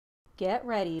Get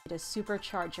ready to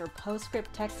supercharge your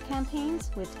Postscript text campaigns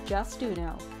with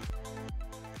Justuno.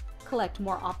 Collect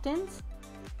more opt-ins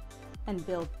and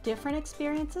build different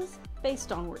experiences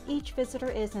based on where each visitor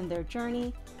is in their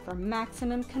journey for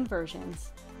maximum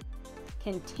conversions.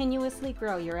 Continuously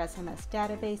grow your SMS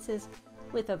databases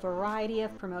with a variety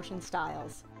of promotion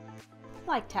styles,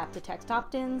 like tap-to-text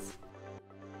opt-ins,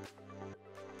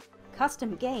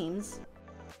 custom games,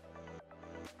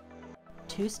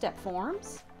 two-step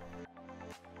forms,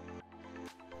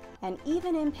 and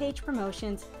even in-page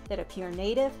promotions that appear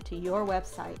native to your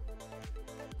website.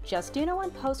 Justuno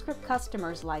and Postscript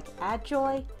customers like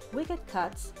AdJoy, Wicked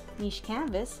Cuts, Niche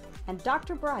Canvas, and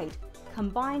Dr. Bright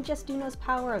combine Justuno's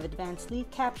power of advanced lead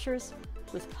captures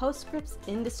with Postscript's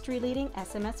industry-leading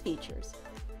SMS features.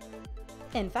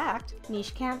 In fact,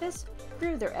 Niche Canvas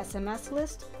grew their SMS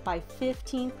list by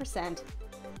 15%.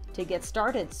 To get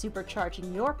started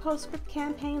supercharging your Postscript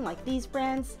campaign like these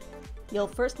brands, you'll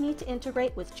first need to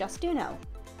integrate with Justuno.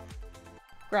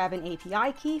 Grab an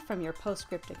API key from your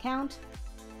Postscript account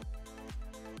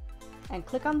and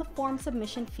click on the form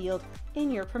submission field in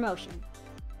your promotion.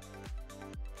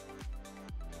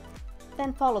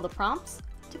 Then follow the prompts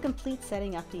to complete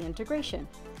setting up the integration.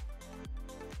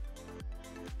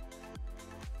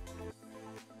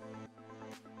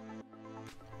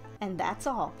 And that's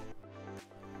all.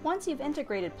 Once you've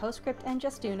integrated Postscript and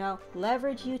Justuno,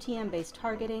 leverage UTM-based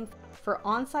targeting for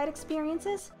on-site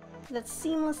experiences that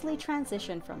seamlessly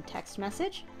transition from text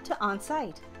message to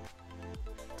on-site.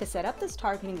 To set up this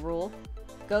targeting rule,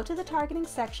 go to the targeting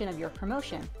section of your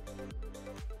promotion.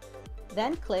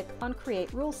 Then click on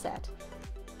Create Rule Set.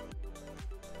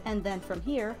 And then from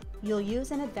here, you'll use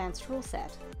an advanced rule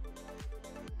set.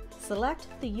 Select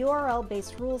the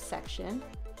URL-based rules section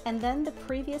and then the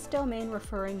previous domain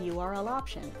referring URL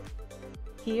option.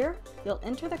 Here, you'll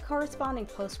enter the corresponding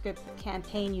Postscript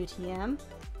campaign UTM,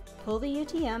 pull the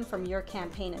UTM from your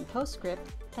campaign in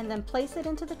Postscript, and then place it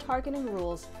into the targeting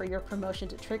rules for your promotion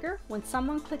to trigger when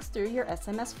someone clicks through your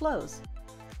SMS flows.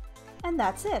 And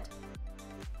that's it!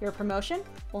 Your promotion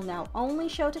will now only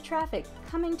show to traffic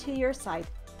coming to your site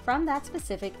from that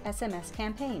specific SMS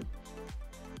campaign.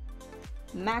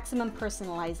 Maximum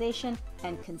personalization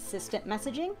and consistent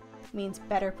messaging means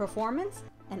better performance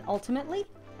and ultimately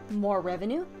more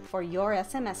revenue for your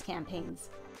SMS campaigns.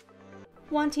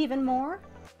 Want even more?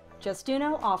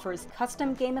 Justuno offers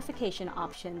custom gamification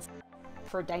options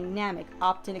for dynamic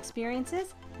opt-in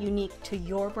experiences unique to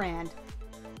your brand,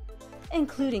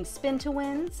 including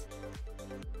spin-to-wins,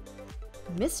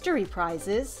 mystery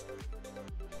prizes,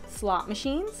 slot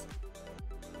machines,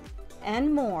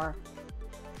 and more.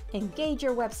 Engage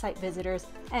your website visitors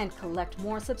and collect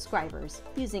more subscribers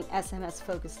using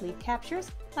SMS-focused lead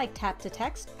captures like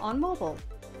tap-to-text on mobile.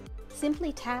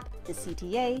 Simply tap the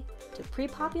CTA to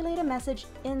pre-populate a message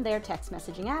in their text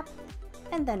messaging app,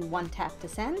 and then one tap to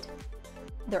send.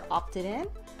 They're opted in,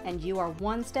 and you are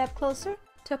one step closer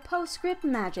to Postscript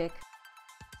magic.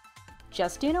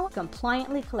 Justuno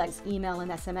compliantly collects email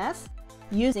and SMS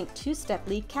using two-step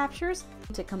lead captures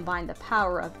to combine the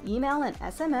power of email and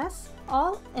SMS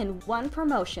all in one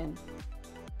promotion.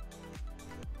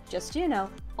 Justuno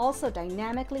also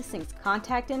dynamically syncs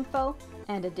contact info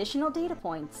and additional data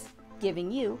points,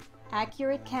 giving you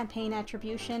accurate campaign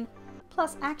attribution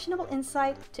plus actionable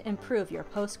insight to improve your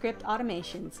Postscript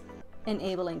automations,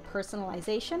 enabling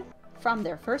personalization from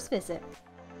their first visit.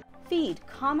 Feed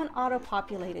common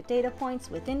auto-populated data points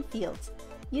within fields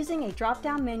using a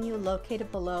drop-down menu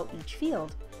located below each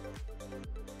field.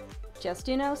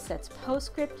 Justuno sets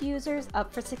Postscript users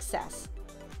up for success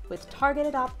with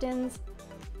targeted opt-ins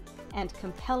and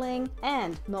compelling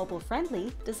and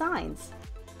mobile-friendly designs.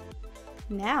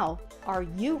 Now, are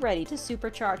you ready to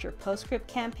supercharge your Postscript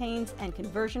campaigns and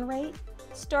conversion rate?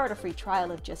 Start a free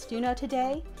trial of Justuno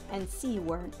today and see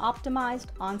where an optimized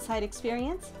on-site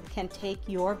experience can take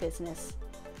your business.